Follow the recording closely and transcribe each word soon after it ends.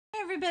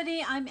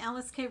everybody, I'm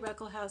Alyce-Kay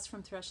Rucklehouse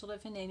from Threshold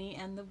of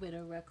Hineni and the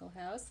Widow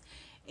Rucklehouse,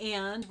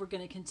 and we're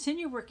going to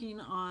continue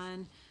working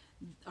on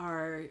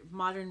our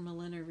Modern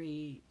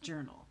Millinery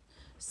journal.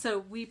 So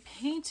we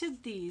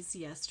painted these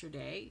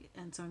yesterday,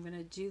 and so I'm going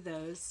to do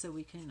those so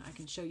I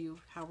can show you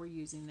how we're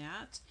using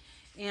that.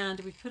 And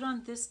we put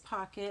on this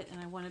pocket, and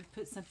I want to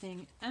put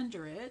something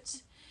under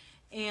it,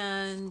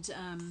 and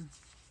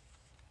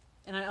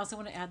I also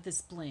want to add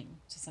this bling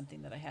to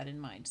something that I had in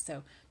mind.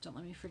 So don't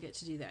let me forget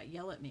to do that.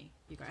 Yell at me,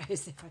 you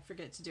guys, if I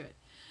forget to do it.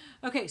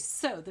 Okay,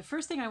 so the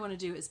first thing I want to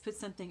do is put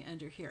something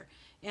under here.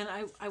 And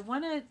I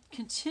want to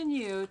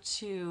continue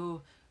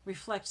to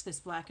reflect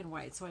this black and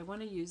white. So I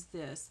want to use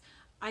this.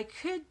 I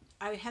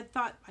had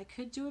thought I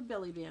could do a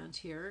belly band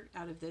here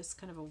out of this,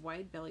 kind of a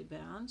wide belly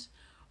band.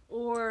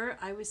 Or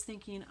I was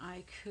thinking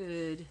I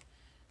could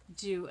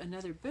do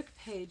another book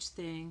page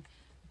thing,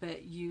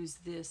 but use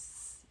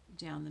this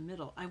down the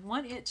middle. I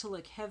want it to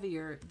look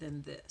heavier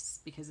than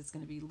this because it's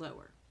going to be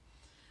lower.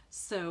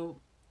 So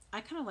I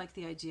kind of like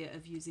the idea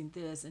of using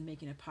this and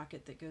making a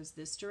pocket that goes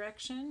this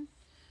direction.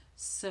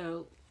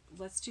 So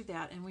let's do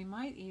that. And we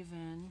might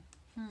even,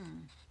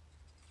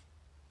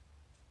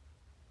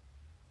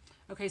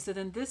 okay, so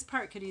then this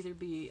part could either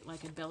be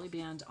like a belly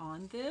band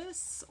on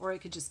this, or it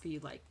could just be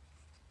like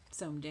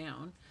sewn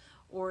down,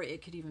 or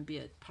it could even be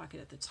a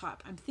pocket at the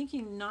top. I'm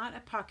thinking not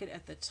a pocket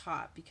at the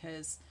top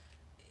because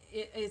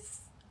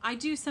I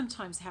do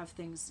sometimes have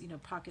things, you know,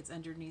 pockets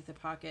underneath a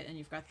pocket, and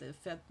you've got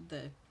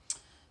the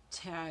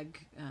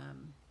tag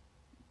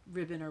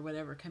ribbon or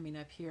whatever coming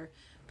up here,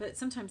 but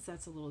sometimes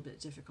that's a little bit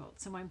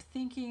difficult. So I'm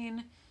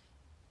thinking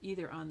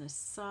either on the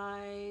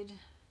side.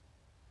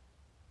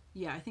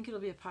 Yeah, I think it'll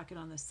be a pocket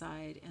on the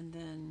side, and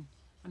then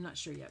I'm not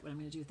sure yet what I'm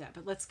going to do with that,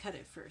 but let's cut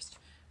it first.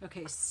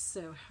 Okay,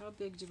 so how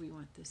big do we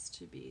want this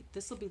to be?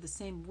 This will be the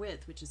same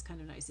width, which is kind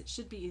of nice. It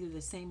should be either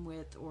the same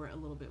width or a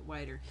little bit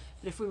wider.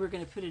 But if we were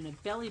going to put in a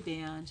belly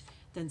band,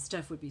 then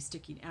stuff would be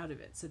sticking out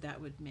of it, so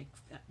that would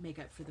make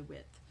up for the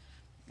width.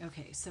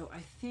 Okay, so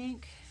I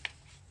think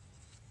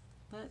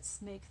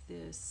let's make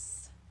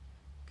this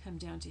come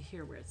down to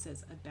here where it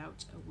says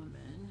about a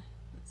woman.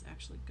 Let's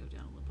actually go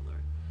down a little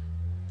lower.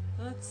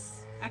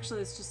 Let's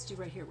just do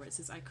right here where it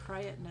says I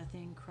cry at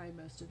nothing, cry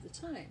most of the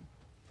time.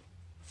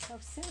 How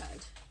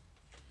sad.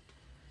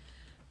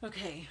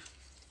 Okay,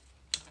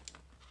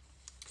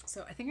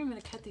 so I think I'm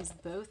going to cut these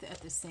both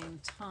at the same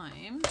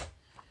time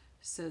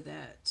so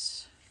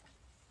that,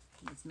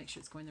 let's make sure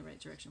it's going the right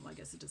direction. Well, I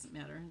guess it doesn't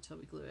matter until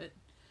we glue it,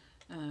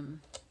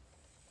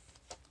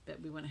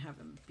 but we want to have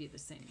them be the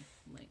same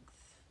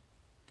length.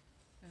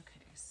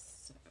 Okay,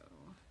 so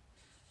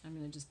I'm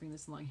going to just bring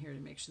this along here to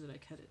make sure that I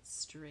cut it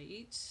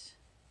straight.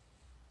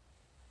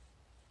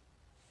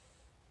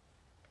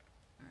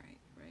 All right,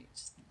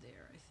 right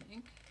there, I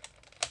think.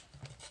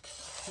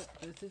 Put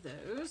both of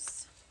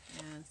those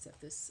and set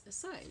this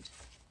aside.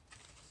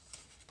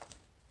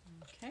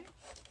 Okay.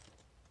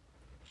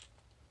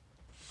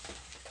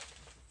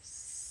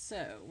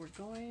 So we're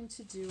going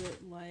to do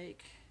it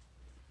like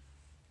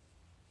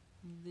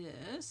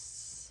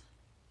this.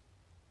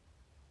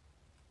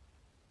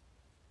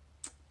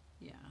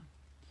 Yeah.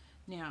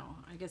 Now,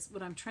 I guess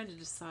what I'm trying to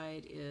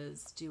decide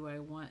is, do I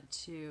want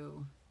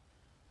to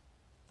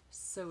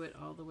sew it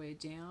all the way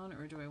down,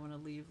 or do I want to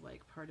leave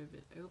like part of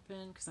it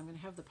open? Because I'm going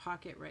to have the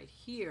pocket right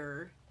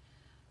here.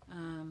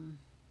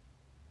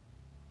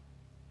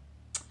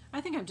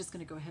 I think I'm just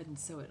going to go ahead and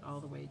sew it all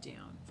the way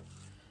down.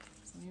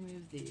 So let me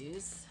move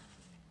these.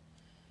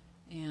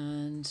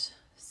 And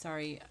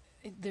sorry,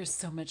 there's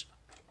so much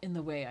in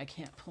the way I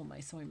can't pull my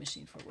sewing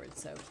machine forward.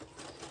 So,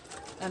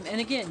 and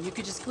again, you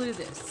could just glue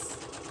this.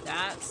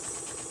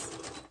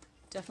 That's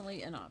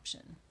definitely an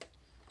option.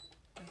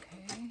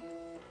 Okay.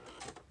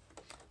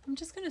 I'm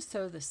just going to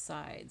sew the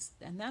sides,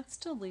 and that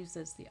still leaves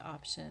us the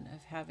option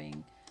of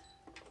having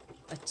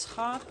a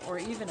top or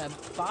even a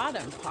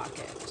bottom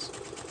pocket.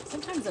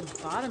 Sometimes a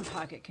bottom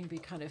pocket can be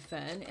kind of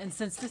fun, and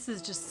since this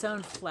is just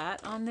sewn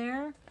flat on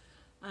there,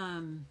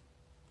 the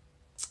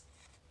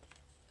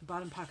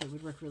bottom pocket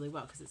would work really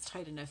well because it's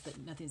tight enough that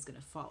nothing's going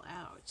to fall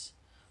out.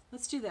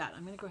 Let's do that.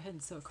 I'm going to go ahead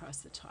and sew across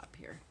the top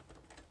here.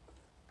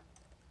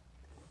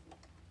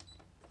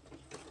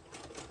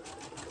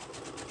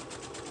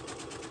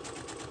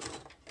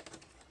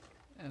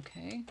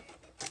 Okay,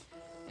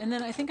 and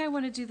then I think I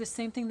want to do the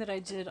same thing that I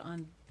did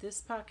on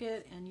this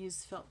pocket and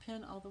use felt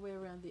pin all the way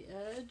around the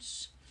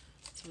edge.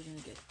 So we're going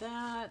to get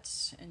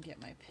that and get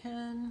my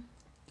pin.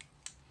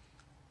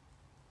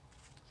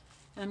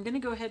 And I'm going to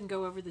go ahead and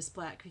go over this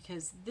black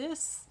because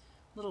this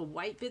little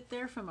white bit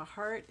there from a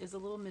heart is a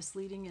little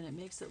misleading, and it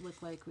makes it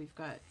look like we've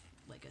got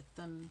like a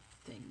thumb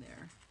thing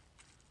there.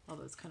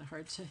 Although it's kind of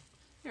hard to,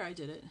 here I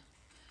did it,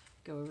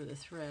 go over the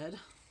thread.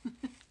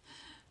 Okay,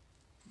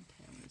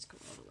 I'm going to go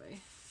all the way.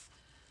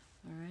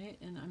 All right,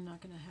 and I'm not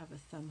going to have a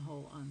thumb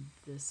hole on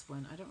this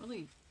one. I don't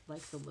really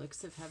like the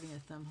looks of having a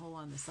thumb hole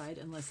on the side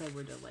unless I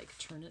were to like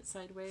turn it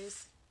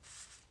sideways.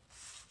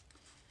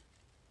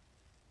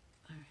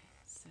 All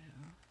right, so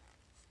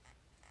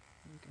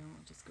there we go.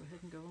 I'll just go ahead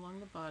and go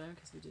along the bottom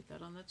because we did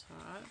that on the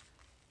top.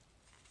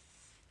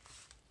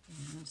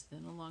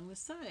 and then along the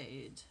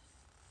side.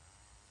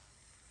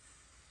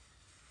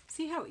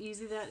 See how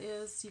easy that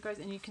is, you guys?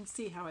 And you can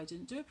see how I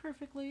didn't do it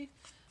perfectly.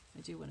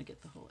 I do want to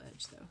get the whole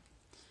edge though.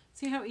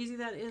 See how easy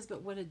that is,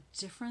 but what a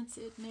difference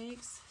it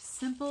makes.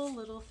 Simple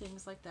little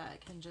things like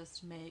that can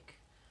just make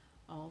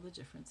all the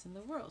difference in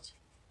the world.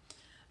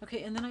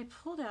 Okay, and then I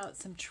pulled out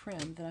some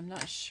trim that I'm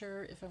not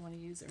sure if I want to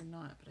use or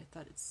not, but I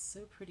thought it's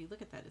so pretty.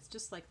 Look at that. It's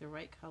just like the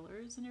right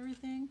colors and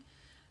everything.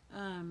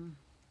 But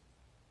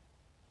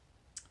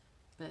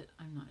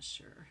I'm not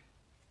sure.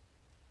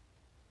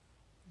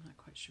 I'm not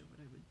quite sure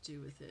what I would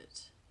do with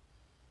it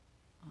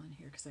on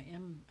here because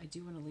I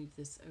do want to leave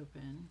this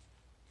open.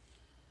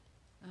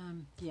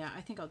 Yeah, I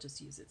think I'll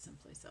just use it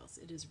someplace else.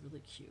 It is really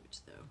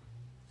cute though.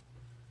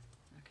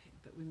 Okay,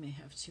 but we may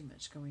have too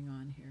much going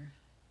on here.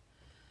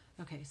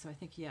 Okay, so I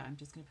think, yeah, I'm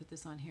just going to put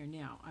this on here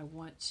now. I'm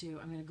going to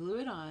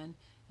glue it on,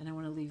 and I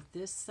want to leave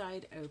this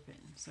side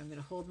open. So I'm going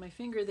to hold my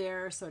finger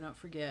there so I don't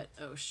forget,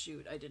 oh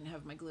shoot, I didn't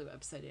have my glue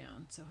upside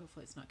down. So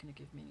hopefully it's not going to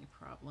give me any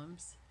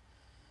problems.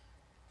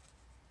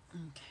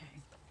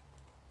 Okay.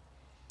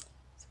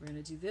 So we're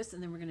going to do this,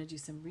 and then we're going to do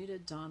some Rita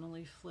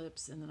Donnelly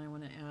flips, and then I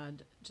want to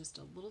add just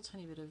a little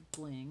tiny bit of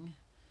bling.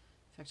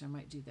 In fact, I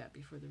might do that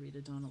before the Rita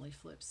Donnelly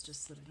flips,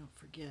 just so that I don't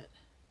forget.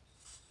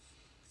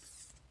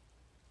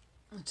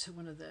 To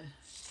one of the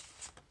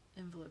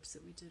envelopes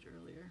that we did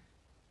earlier.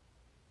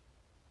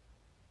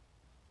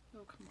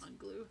 Oh, come on,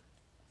 glue.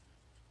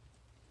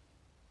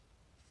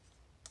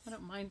 I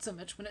don't mind so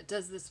much when it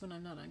does this when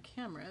I'm not on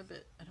camera,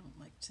 but I don't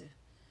like to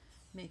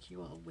make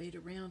you all wait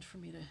around for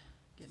me to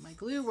get my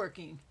glue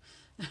working.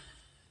 Here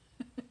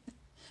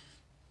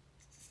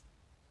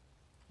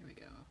we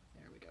go.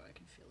 There we go. I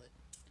can feel it.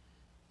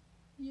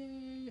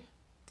 Yay.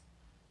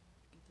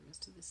 Get the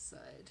rest of this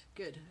side.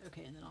 Good.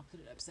 Okay, and then I'll put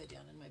it upside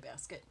down in my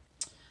basket.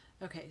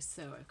 Okay,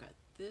 so I've got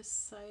this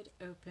side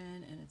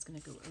open and it's going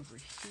to go over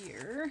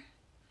here.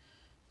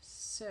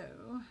 So,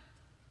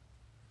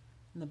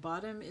 and the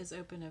bottom is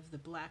open of the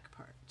black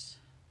part.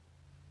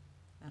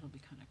 That'll be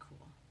kind of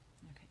cool.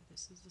 Okay,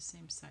 this is the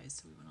same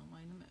size, so we want to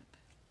line them up.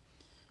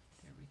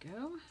 There we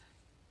go.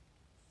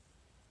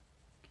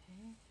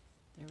 Okay,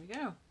 there we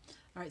go.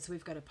 All right, so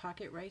we've got a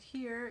pocket right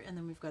here, and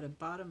then we've got a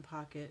bottom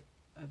pocket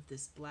of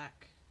this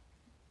black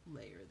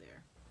layer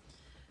there.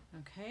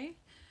 Okay.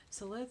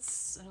 So I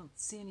don't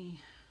see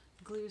any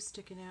glue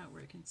sticking out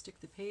where I can stick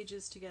the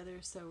pages together,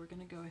 so we're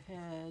going to go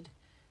ahead,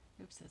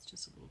 oops, that's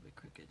just a little bit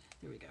crooked.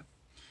 There we go.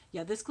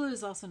 Yeah, this glue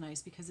is also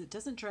nice because it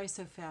doesn't dry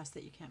so fast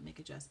that you can't make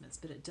adjustments,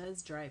 but it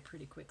does dry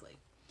pretty quickly.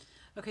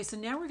 Okay, so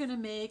now we're going to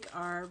make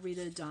our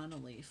Rita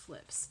Donnelly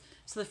flips.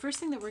 So the first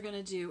thing that we're going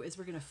to do is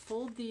we're going to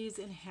fold these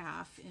in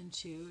half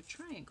into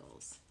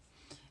triangles.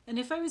 And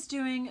if I was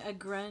doing a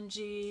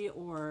grungy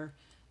or,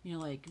 you know,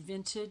 like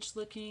vintage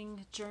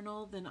looking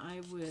journal, then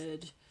I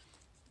would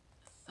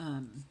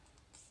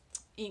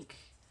ink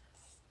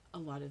a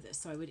lot of this.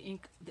 So I would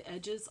ink the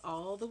edges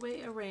all the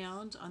way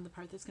around on the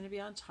part that's going to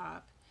be on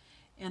top,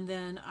 and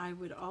then I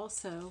would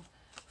also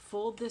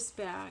fold this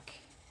back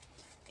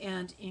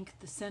and ink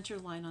the center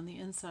line on the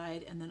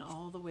inside and then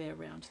all the way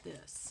around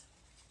this.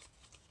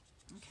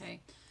 Okay,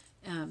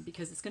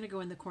 because it's going to go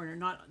in the corner,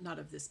 not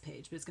of this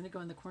page, but it's going to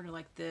go in the corner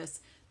like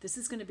this. This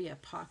is going to be a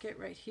pocket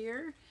right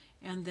here,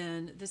 and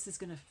then this is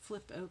going to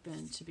flip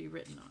open to be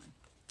written on.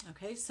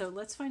 Okay, so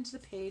let's find the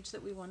page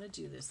that we want to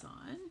do this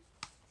on.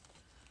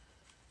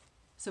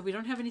 So we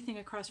don't have anything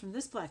across from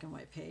this black and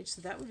white page,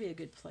 so that would be a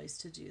good place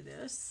to do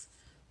this.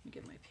 Let me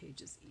get my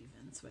pages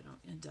even so I don't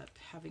end up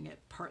having it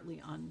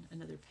partly on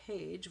another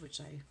page, which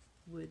I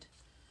would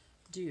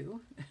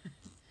do.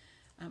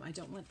 I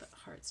don't want the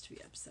hearts to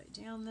be upside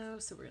down though,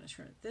 so we're going to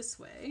turn it this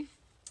way.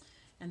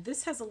 And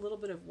this has a little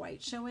bit of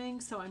white showing,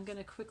 so I'm going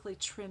to quickly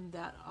trim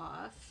that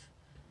off.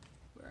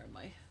 Where are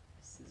my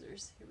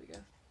scissors? Here we go.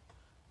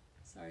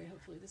 Sorry,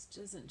 hopefully this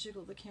doesn't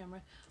jiggle the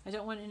camera. I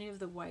don't want any of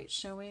the white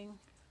showing,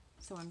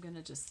 so I'm going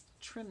to just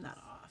trim that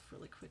off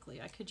really quickly.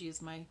 I could use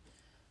my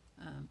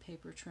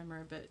paper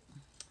trimmer, but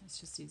it's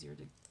just easier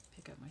to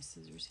pick up my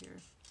scissors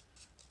here.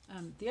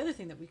 The other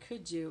thing that we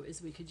could do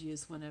is we could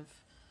use one of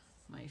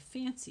my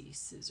fancy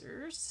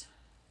scissors,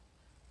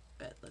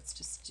 but let's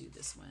just do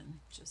this one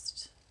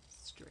just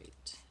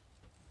straight.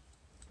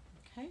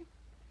 Okay,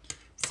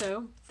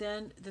 so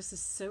then this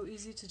is so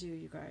easy to do,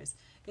 you guys.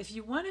 If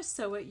you want to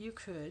sew it, you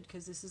could,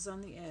 because this is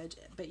on the edge,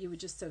 but you would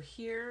just sew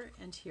here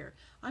and here.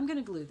 I'm going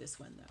to glue this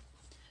one though.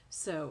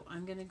 So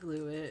I'm going to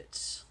glue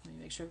it. Let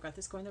me make sure I've got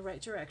this going the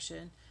right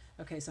direction.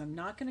 Okay, so I'm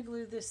not going to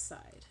glue this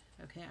side.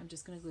 Okay, I'm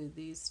just going to glue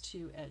these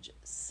two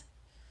edges.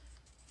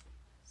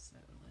 So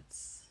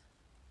let's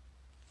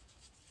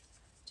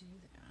do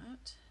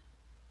that.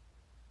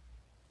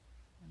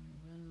 I'm going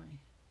to run my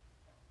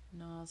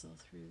nozzle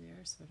through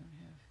there so I don't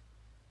have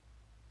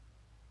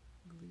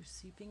glue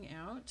seeping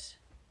out.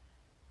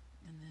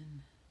 And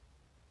then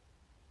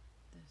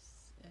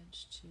this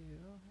edge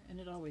too, and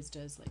it always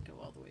does like go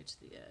all the way to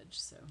the edge,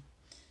 so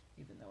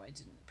even though I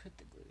didn't put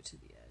the glue to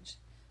the edge,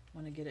 I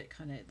want to get it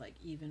kind of like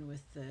even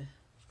with the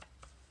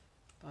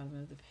bottom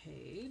of the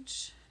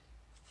page.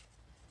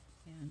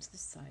 and the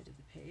side of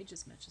the page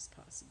as much as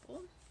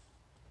possible.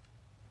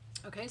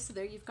 Okay, so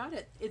there you've got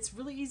it. It's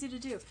really easy to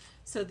do.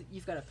 So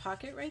you've got a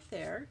pocket right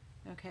there,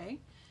 okay?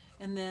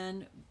 And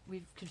then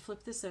we can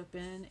flip this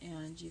open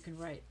and you can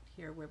write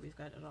here where we've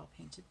got it all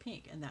painted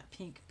pink. And that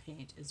pink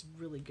paint is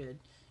really good.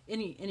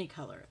 Any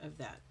color of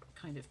that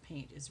kind of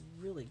paint is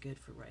really good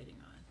for writing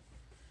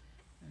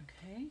on.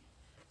 Okay,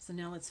 so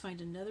now let's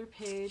find another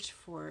page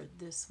for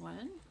this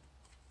one.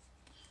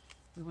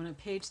 We want a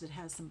page that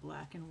has some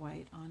black and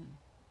white on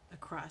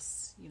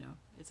across, you know,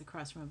 it's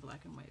across from a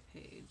black and white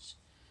page.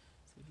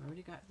 So we've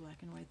already got black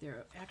and white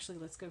there. Actually,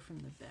 let's go from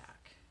the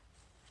back.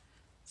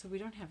 So we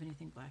don't have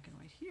anything black and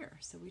white here.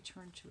 So we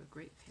turn to a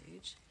great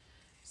page.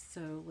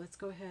 So let's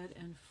go ahead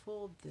and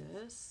fold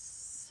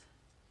this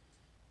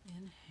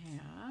in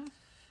half.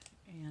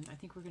 And I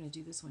think we're going to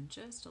do this one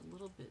just a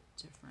little bit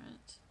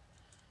different,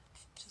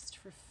 just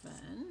for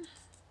fun.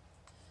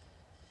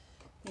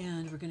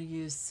 And we're going to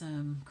use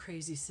some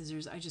crazy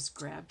scissors. I just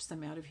grabbed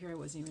some out of here. I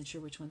wasn't even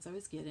sure which ones I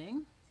was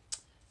getting.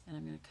 And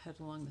I'm going to cut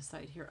along the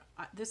side here.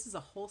 This is a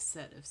whole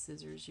set of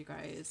scissors, you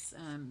guys.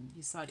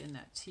 You saw it in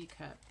that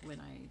teacup when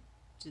I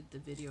did the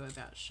video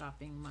about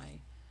shopping my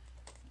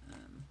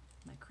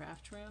my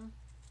craft room.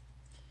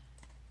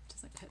 It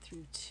doesn't cut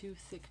through two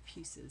thick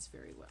pieces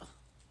very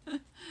well.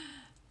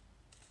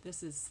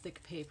 This is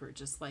thick paper,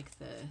 just like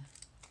the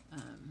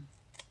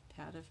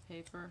pad of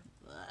paper.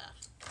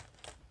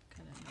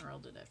 Kind of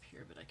gnarled it up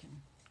here, but I can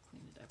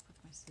clean it up with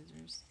my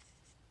scissors.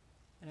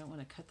 I don't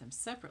want to cut them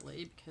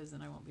separately because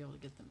then I won't be able to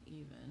get them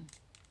even.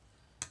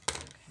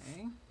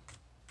 Okay.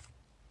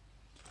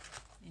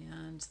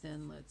 And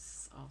then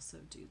let's also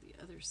do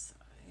the other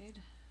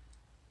side.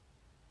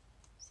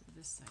 So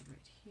this side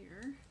right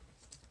here.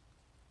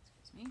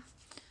 Excuse me.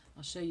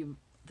 I'll show you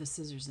the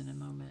scissors in a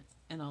moment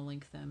and I'll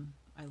link them.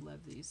 I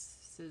love these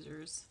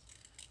scissors.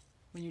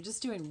 When you're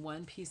just doing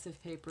one piece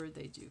of paper,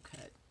 they do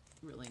cut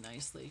really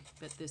nicely.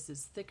 But this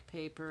is thick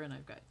paper and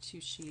I've got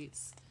two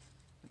sheets,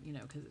 you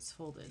know, because it's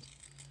folded.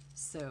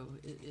 So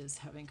it is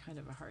having kind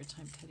of a hard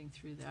time cutting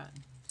through that.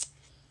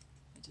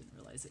 I didn't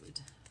realize it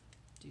would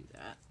do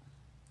that.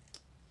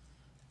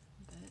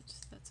 But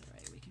that's all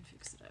right, we can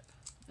fix it up.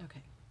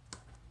 Okay.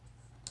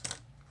 So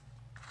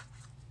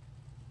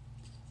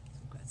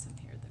we've got some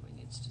here that we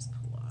need to just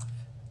pull off.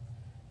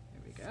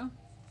 There we go.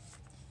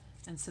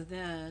 And so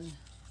then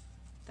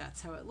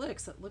that's how it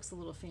looks. It looks a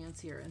little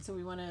fancier. And so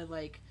we want to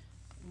like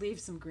leave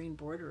some green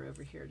border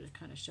over here to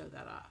kind of show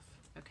that off.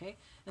 Okay,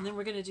 and then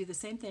we're going to do the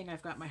same thing.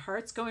 I've got my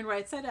hearts going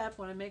right side up.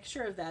 Want to make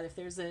sure of that. If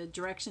there's a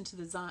direction to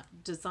the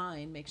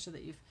design, make sure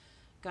that you've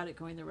got it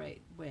going the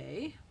right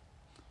way.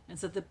 And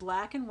so the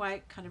black and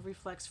white kind of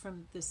reflects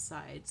from this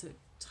side, so it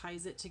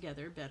ties it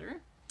together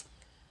better.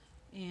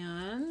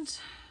 And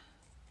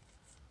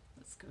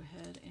let's go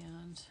ahead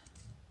and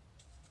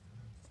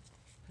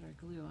put our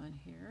glue on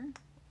here.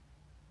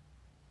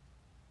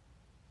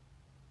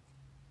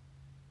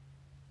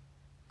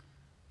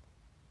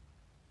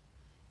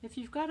 If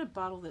you've got a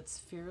bottle that's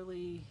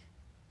fairly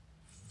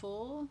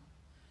full,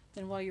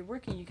 then while you're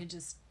working you can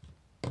just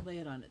lay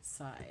it on its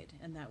side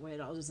and that way it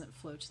all doesn't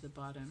flow to the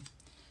bottom.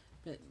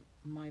 But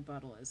my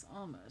bottle is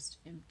almost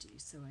empty,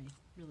 so I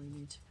really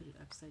need to put it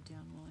upside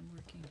down while I'm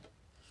working.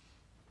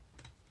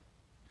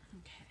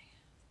 Okay,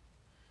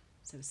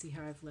 so see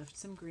how I've left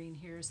some green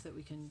here so that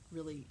we can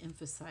really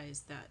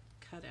emphasize that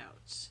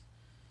cutout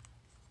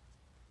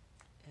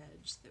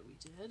edge that we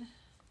did.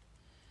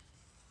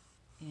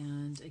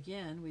 And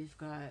again, we've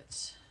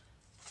got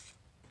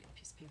a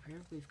piece of paper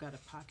here. We've got a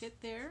pocket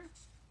there,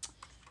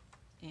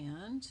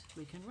 and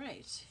we can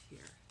write here.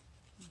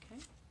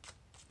 Okay,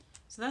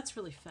 so that's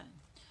really fun.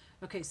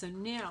 Okay, so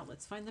now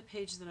let's find the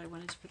page that I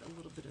wanted to put a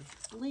little bit of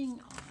bling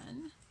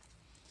on.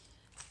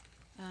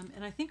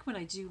 And I think when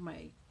I do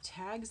my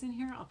tags in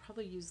here, I'll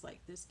probably use like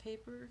this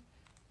paper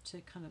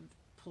to kind of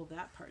pull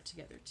that part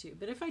together too.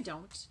 But if I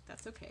don't,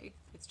 that's okay.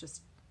 It's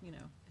just, you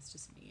know, it's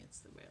just me. It's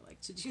the way I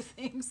like to do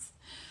things.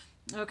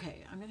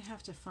 Okay, I'm going to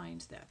have to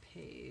find that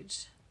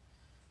page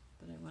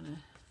that I want to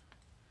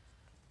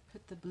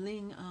put the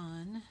bling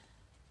on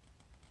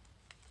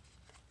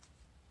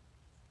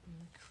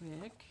really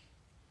quick.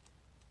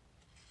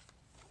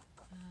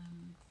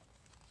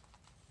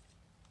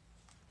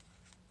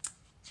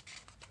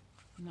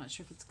 I'm not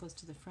sure if it's close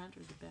to the front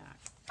or the back.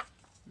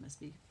 It must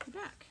be the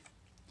back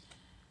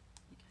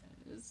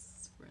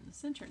because we're in the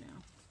center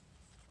now.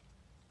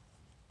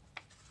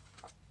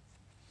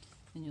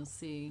 And you'll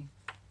see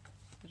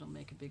it'll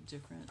make a big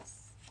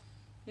difference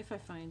if I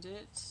find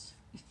it.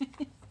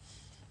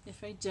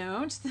 If I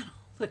don't, then I'll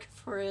look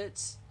for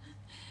it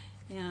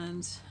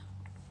and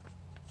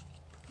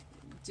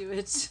do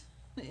it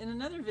in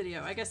another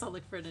video. I guess I'll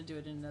look for it and do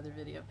it in another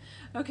video.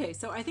 Okay,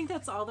 so I think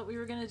that's all that we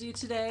were going to do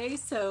today.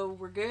 So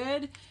we're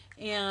good.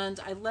 And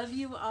I love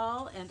you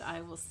all, and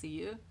I will see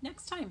you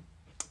next time.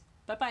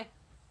 Bye-bye.